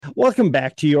Welcome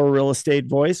back to Your Real Estate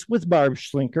Voice with Barb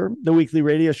Schlinker, the weekly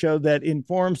radio show that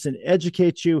informs and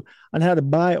educates you on how to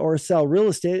buy or sell real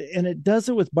estate. And it does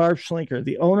it with Barb Schlinker,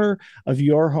 the owner of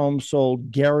Your Home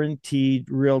Sold Guaranteed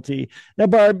Realty. Now,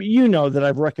 Barb, you know that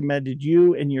I've recommended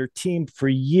you and your team for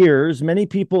years. Many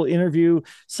people interview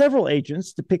several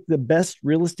agents to pick the best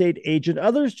real estate agent.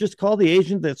 Others just call the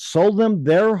agent that sold them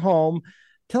their home.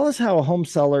 Tell us how a home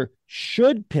seller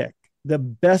should pick the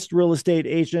best real estate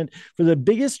agent for the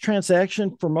biggest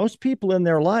transaction for most people in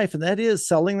their life, and that is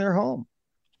selling their home.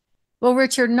 Well,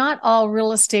 Richard, not all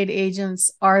real estate agents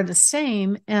are the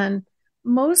same. And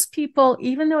most people,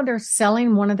 even though they're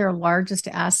selling one of their largest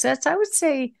assets, I would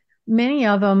say many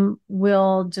of them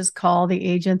will just call the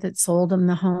agent that sold them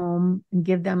the home and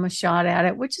give them a shot at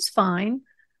it, which is fine.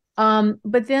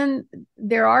 But then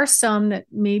there are some that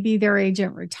maybe their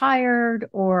agent retired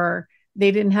or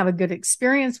they didn't have a good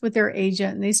experience with their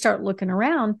agent, and they start looking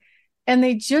around and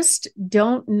they just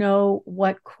don't know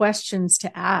what questions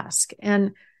to ask.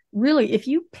 And really, if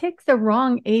you pick the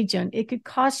wrong agent, it could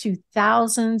cost you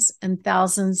thousands and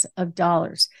thousands of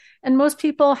dollars. And most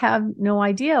people have no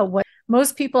idea what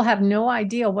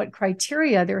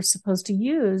criteria they're supposed to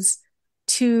use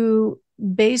to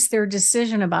base their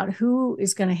decision about who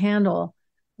is going to handle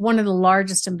one of the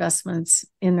largest investments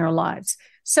in their lives.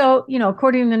 So,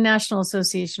 according to the National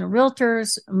Association of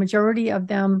Realtors, a majority of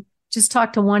them just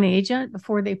talk to one agent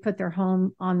before they put their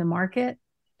home on the market.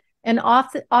 And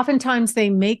oftentimes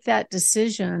they make that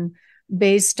decision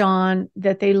based on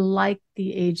that they like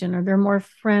the agent or they're more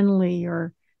friendly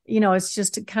or, it's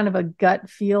just a kind of a gut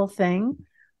feel thing.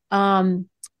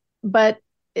 But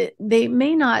they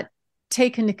may not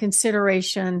take into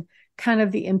consideration kind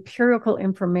of the empirical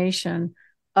information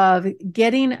of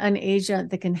getting an agent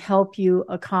that can help you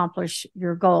accomplish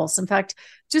your goals. In fact,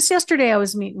 just yesterday I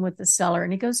was meeting with the seller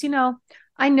and he goes,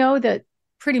 I know that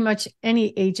pretty much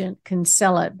any agent can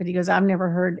sell it, but he goes, I've never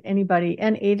heard anybody,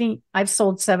 I've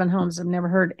sold 7 homes. I've never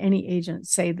heard any agent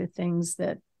say the things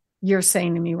that you're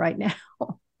saying to me right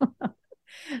now.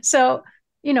 So,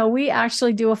 we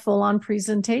actually do a full-on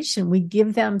presentation. We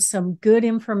give them some good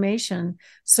information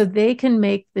so they can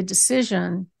make the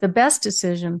best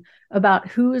decision about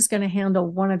who is going to handle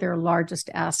one of their largest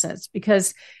assets.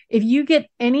 Because if you get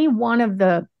any one of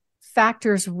the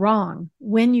factors wrong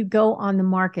when you go on the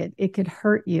market, it could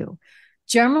hurt you.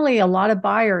 Generally, a lot of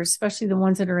buyers, especially the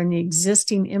ones that are in the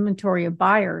existing inventory of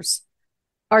buyers,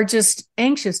 are just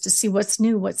anxious to see what's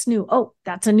new. Oh,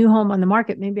 that's a new home on the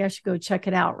market. Maybe I should go check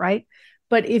it out, right?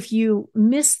 But if you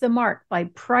miss the mark by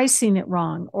pricing it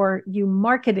wrong, or you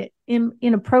market it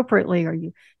inappropriately, or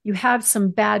you have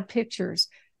some bad pictures,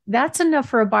 that's enough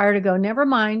for a buyer to go, never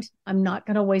mind, I'm not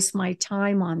going to waste my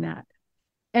time on that.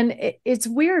 And it's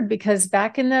weird because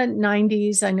back in the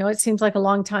 90s, I know it seems like a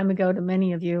long time ago to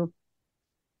many of you.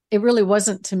 It really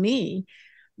wasn't to me.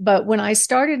 But when I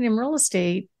started in real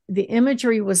estate, the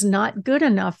imagery was not good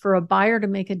enough for a buyer to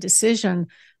make a decision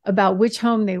about which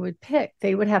home they would pick.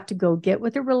 They would have to go get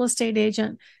with a real estate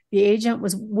agent. The agent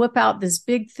was whip out this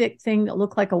big, thick thing that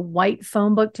looked like a white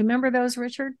phone book. Do you remember those,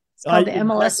 Richard? It's called the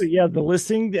MLS. Exactly, yeah, the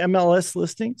MLS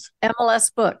listings.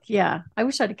 MLS book. Yeah. I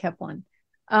wish I'd have kept one.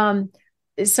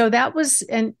 So that was,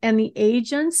 and the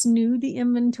agents knew the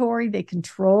inventory. They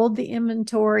controlled the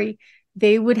inventory.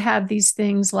 They would have these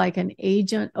things like an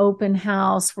agent open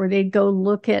house where they'd go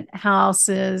look at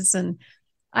houses. And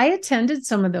I attended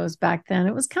some of those back then.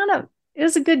 It was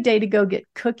a good day to go get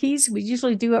cookies. We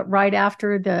usually do it right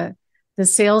after the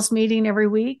sales meeting every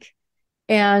week.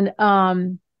 And,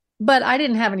 but I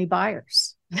didn't have any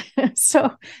buyers.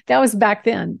 So that was back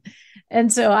then.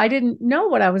 And so I didn't know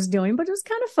what I was doing, but it was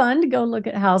kind of fun to go look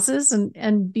at houses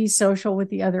and be social with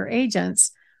the other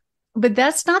agents. But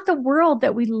that's not the world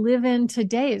that we live in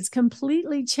today. It's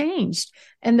completely changed.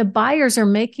 And the buyers are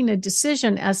making a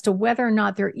decision as to whether or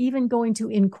not they're even going to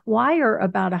inquire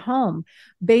about a home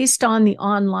based on the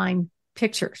online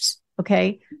pictures.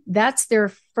 Okay. That's their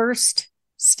first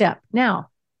step. Now,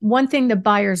 one thing the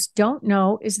buyers don't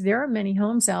know is there are many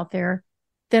homes out there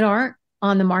that aren't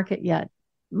on the market yet.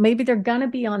 Maybe they're going to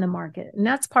be on the market. And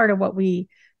that's part of what we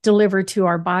deliver to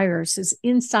our buyers is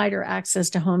insider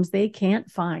access to homes they can't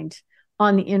find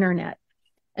on the internet.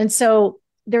 And so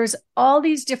there's all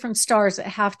these different stars that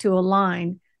have to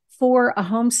align for a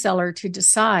home seller to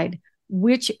decide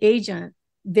which agent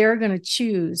they're going to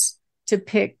choose to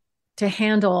pick to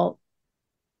handle.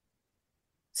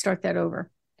 Start that over.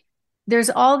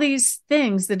 There's all these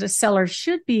things that a seller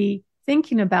should be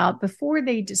thinking about before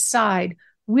they decide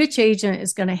which agent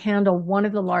is going to handle one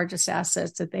of the largest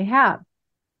assets that they have.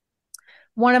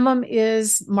 One of them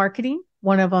is marketing.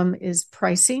 One of them is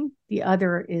pricing. The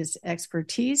other is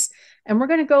expertise. And we're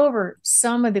going to go over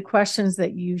some of the questions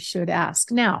that you should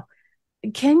ask. Now,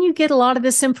 can you get a lot of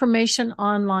this information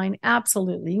online?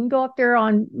 Absolutely. You can go up there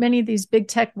on many of these big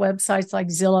tech websites like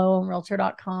Zillow and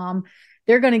Realtor.com.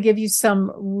 They're going to give you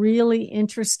some really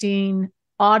interesting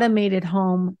automated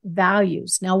home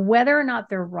values. Now, whether or not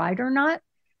they're right or not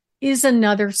is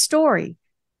another story.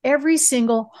 Every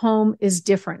single home is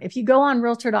different. If you go on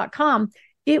Realtor.com,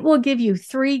 it will give you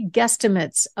 3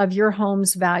 guesstimates of your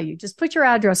home's value. Just put your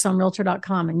address on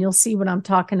Realtor.com and you'll see what I'm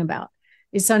talking about.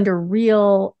 It's under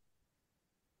real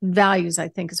values, I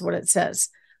think is what it says.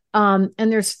 And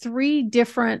there's 3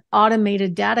 different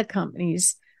automated data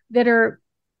companies that are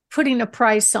putting a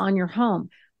price on your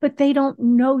home, but they don't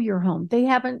know your home. They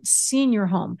haven't seen your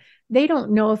home. They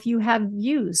don't know if you have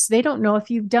views. They don't know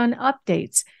if you've done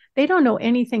updates. They don't know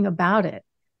anything about it.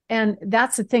 And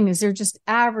that's the thing, is they're just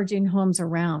averaging homes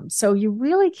around. So you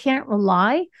really can't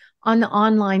rely on the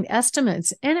online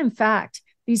estimates. And in fact,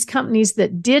 these companies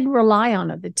that did rely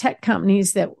on it, the tech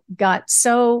companies that got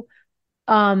so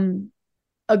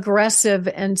aggressive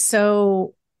and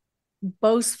so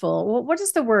boastful. Well, what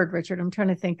is the word, Richard? I'm trying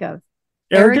to think of.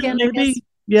 Arrogant, maybe?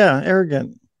 Yeah,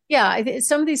 arrogant. Yeah,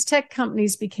 some of these tech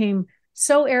companies became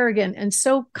so arrogant and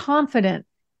so confident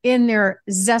in their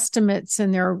zestimates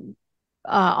and their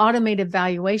automated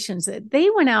valuations that they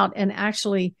went out and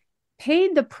actually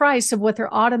paid the price of what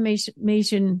their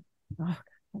automation. Oh, I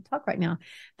can't talk right now.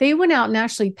 They went out and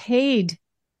actually paid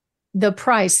the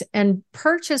price and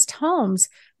purchased homes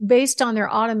based on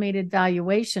their automated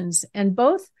valuations. And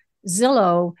both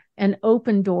Zillow and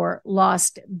Open Door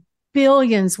lost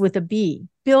billions with a B,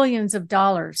 billions of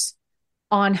dollars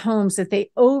on homes that they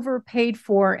overpaid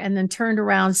for and then turned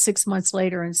around 6 months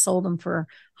later and sold them for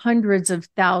hundreds of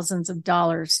thousands of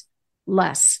dollars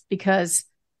less, because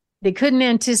they couldn't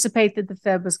anticipate that the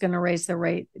Fed was going to raise the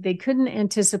rate. They couldn't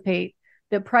anticipate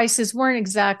that prices weren't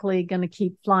exactly going to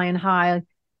keep flying high,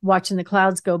 watching the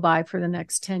clouds go by for the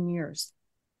next 10 years.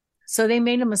 So they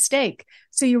made a mistake.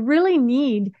 So you really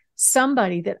need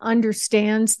somebody that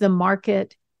understands the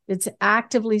market, that's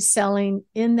actively selling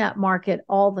in that market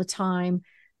all the time,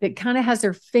 that kind of has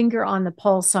their finger on the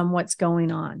pulse on what's going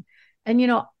on. And,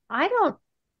 I don't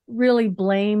really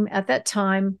blame, at that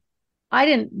time, I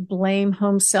didn't blame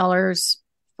home sellers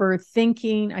for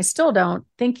thinking, I still don't,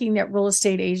 thinking that real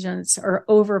estate agents are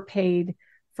overpaid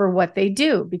for what they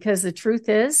do, because the truth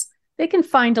is they can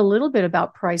find a little bit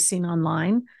about pricing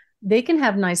online. They can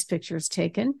have nice pictures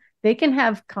taken. They can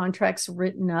have contracts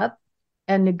written up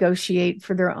and negotiate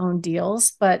for their own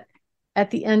deals. But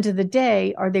at the end of the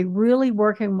day, are they really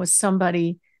working with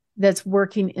somebody that's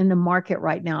working in the market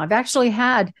right now? I've actually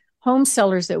had home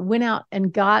sellers that went out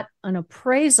and got an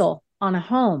appraisal on a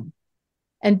home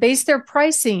and based their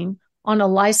pricing on a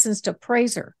licensed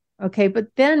appraiser. Okay. But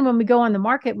then when we go on the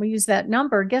market and we use that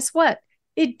number, guess what?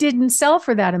 It didn't sell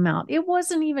for that amount. It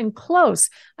wasn't even close.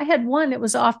 I had one that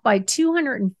was off by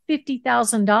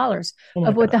 $250,000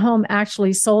 of what the home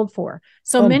actually sold for.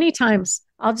 So many times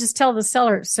I'll just tell the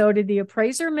seller, so did the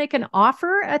appraiser make an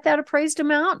offer at that appraised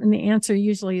amount? And the answer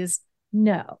usually is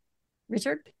no.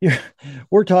 Richard?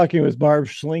 We're talking with Barb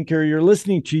Schlinker. You're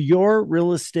listening to Your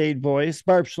Real Estate Voice.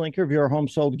 Barb Schlinker of Your Home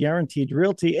Sold Guaranteed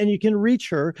Realty. And you can reach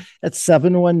her at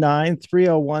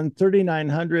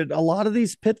 719-301-3900. A lot of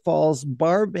these pitfalls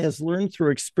Barb has learned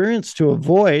through experience to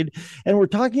avoid. And we're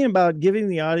talking about giving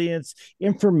the audience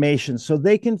information so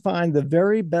they can find the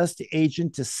very best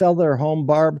agent to sell their home.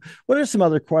 Barb, what are some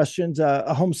other questions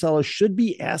a home seller should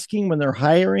be asking when they're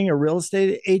hiring a real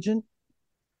estate agent?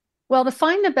 Well, to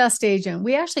find the best agent,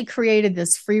 we actually created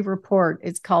this free report.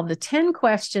 It's called the 10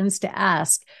 Questions to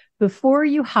Ask Before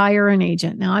You Hire an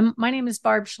Agent. Now, my name is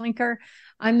Barb Schlinker.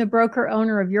 I'm the broker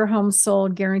owner of Your Home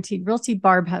Sold Guaranteed Realty.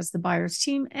 Barb has the buyer's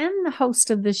team and the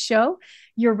host of this show,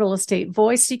 Your Real Estate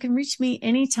Voice. You can reach me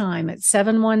anytime at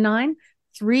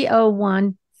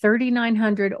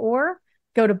 719-301-3900 or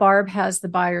go to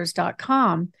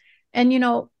barbhasthebuyers.com. And,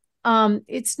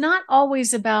 it's not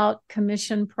always about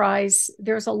commission price.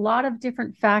 There's a lot of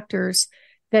different factors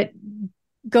that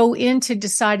go into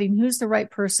deciding who's the right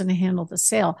person to handle the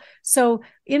sale. So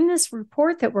in this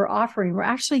report that we're offering, we're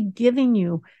actually giving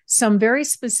you some very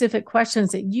specific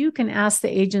questions that you can ask the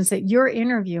agents that you're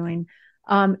interviewing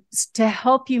to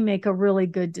help you make a really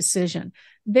good decision.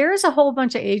 There's a whole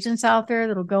bunch of agents out there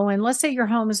that'll go in. Let's say your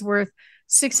home is worth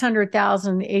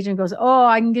 $600,000. The agent goes, "Oh,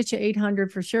 I can get you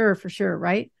 $800 for sure,"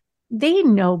 right? They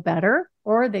know better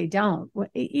or they don't.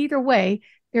 Either way,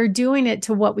 they're doing it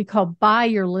to what we call buy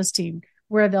your listing,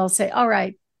 where they'll say, all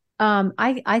right,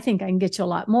 I think I can get you a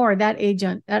lot more. That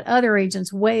other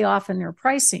agent's way off in their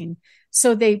pricing.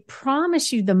 So they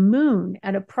promise you the moon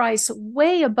at a price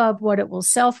way above what it will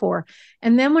sell for.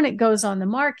 And then when it goes on the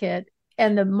market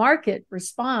and the market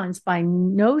responds by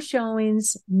no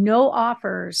showings, no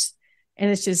offers, and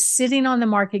it's just sitting on the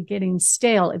market getting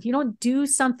stale, if you don't do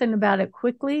something about it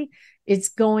quickly, it's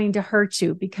going to hurt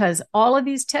you, because all of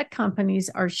these tech companies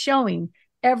are showing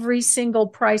every single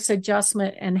price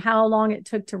adjustment and how long it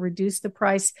took to reduce the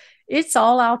price. It's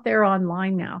all out there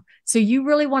online now. So you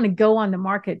really want to go on the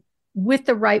market with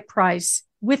the right price,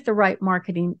 with the right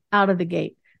marketing out of the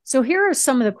gate. So here are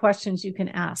some of the questions you can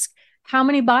ask. How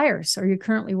many buyers are you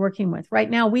currently working with? Right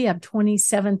now, we have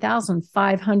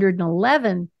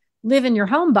 27,511 live in your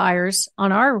home buyers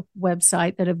on our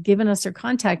website that have given us their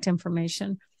contact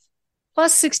information,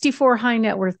 plus 64 high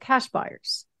net worth cash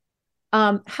buyers.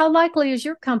 How likely is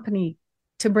your company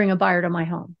to bring a buyer to my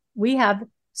home? We have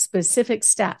specific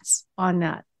stats on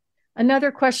that.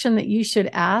 Another question that you should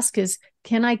ask is,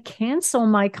 can I cancel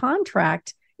my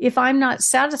contract if I'm not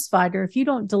satisfied or if you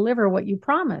don't deliver what you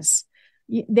promise?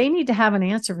 They need to have an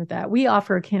answer for that. We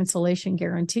offer a cancellation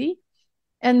guarantee.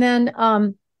 And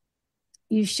then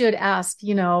you should ask,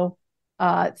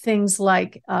 things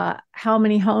like how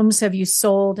many homes have you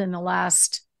sold in the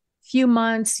last few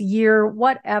months, year,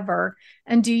 whatever,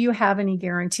 and do you have any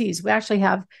guarantees? We actually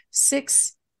have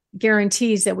 6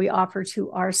 guarantees that we offer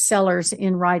to our sellers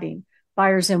in writing: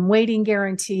 buyers in waiting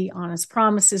guarantee, honest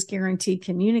promises guarantee,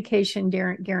 communication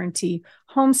guarantee,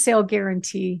 home sale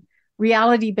guarantee,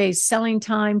 reality-based selling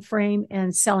time frame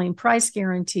and selling price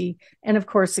guarantee, and of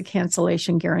course the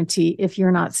cancellation guarantee if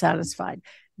you're not satisfied.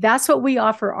 That's what we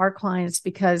offer our clients,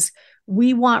 because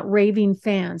we want raving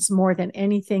fans more than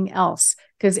anything else,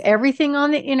 because everything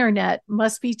on the internet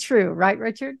must be true, right,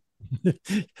 Richard?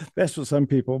 That's what some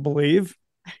people believe.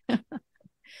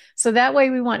 So that way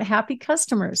we want happy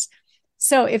customers.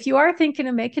 So if you are thinking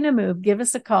of making a move, give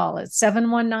us a call at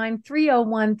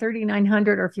 719-301-3900.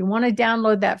 Or if you want to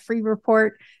download that free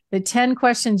report, the 10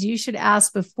 questions you should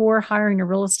ask before hiring a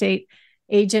real estate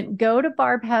agent, go to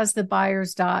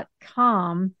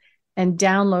barbhasthebuyers.com and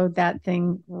download that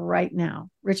thing right now.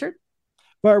 Richard?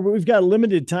 Barb, we've got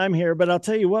limited time here, but I'll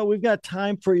tell you what, we've got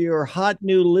time for your hot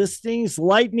new listings.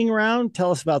 Lightning round.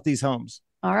 Tell us about these homes.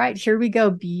 All right, here we go.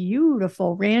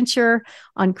 Beautiful rancher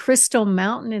on Crystal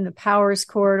Mountain in the Powers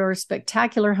Corridor.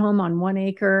 Spectacular home on 1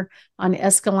 acre on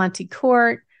Escalante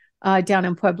Court down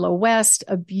in Pueblo West.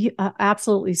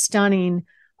 Absolutely stunning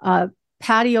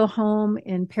patio home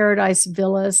in Paradise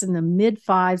Villas in the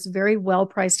mid-5s. Very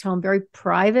well-priced home, very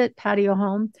private patio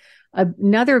home.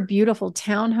 Another beautiful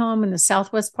townhome in the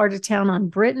southwest part of town on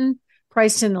Britain,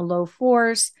 priced in the low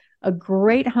 4s. A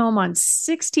great home on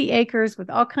 60 acres with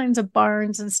all kinds of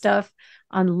barns and stuff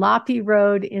on Loppy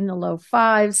Road in the low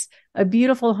 5s. A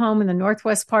beautiful home in the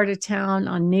northwest part of town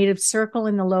on Native Circle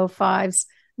in the low 5s.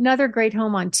 Another great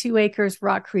home on 2 acres,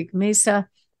 Rock Creek Mesa.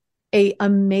 A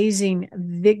amazing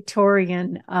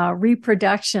Victorian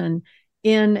reproduction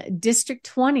in District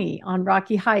 20 on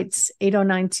Rocky Heights,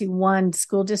 80921,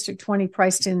 School District 20,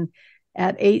 priced in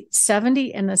at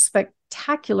 $870, and a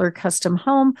spectacular custom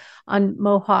home on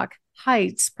Mohawk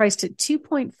Heights, priced at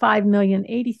 $2.5 million,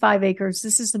 85 acres.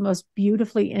 This is the most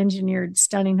beautifully engineered,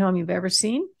 stunning home you've ever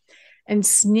seen. And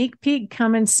sneak peek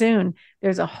coming soon.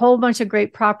 There's a whole bunch of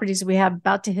great properties we have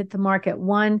about to hit the market.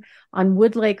 One on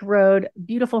Woodlake Road,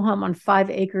 beautiful home on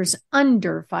 5 acres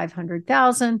under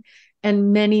 $500,000,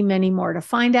 and many, many more. To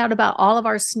find out about all of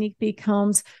our sneak peek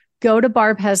homes, go to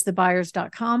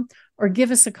barbhasthebuyers.com or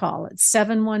give us a call at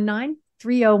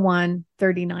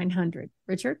 719-301-3900.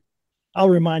 Richard? I'll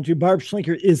remind you, Barb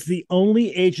Schlinker is the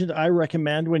only agent I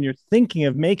recommend when you're thinking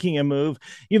of making a move.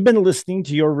 You've been listening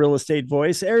to Your Real Estate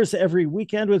Voice. Airs every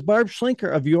weekend with Barb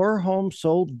Schlinker of Your Home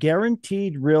Sold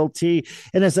Guaranteed Realty.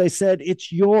 And as I said,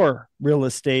 it's your real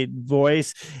estate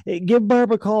voice. Give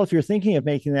Barb a call if you're thinking of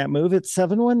making that move. It's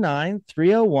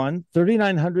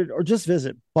 719-301-3900, or just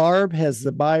visit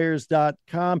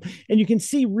barbhasthebuyers.com. And you can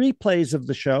see replays of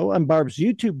the show on Barb's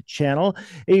YouTube channel.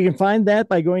 And you can find that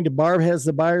by going to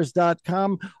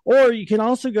barbhasthebuyers.com, or you can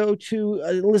also go to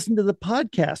listen to the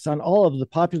podcast on all of the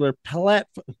popular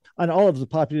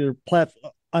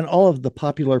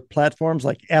platforms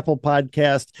like Apple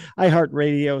Podcast,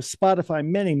 iHeartRadio, Spotify,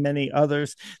 many, many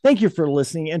others. Thank you for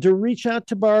listening. And to reach out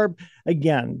to Barb,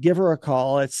 again, give her a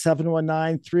call at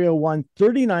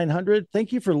 719-301-3900.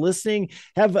 Thank you for listening.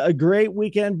 Have a great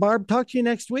weekend. Barb, talk to you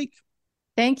next week.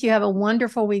 Thank you. Have a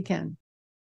wonderful weekend.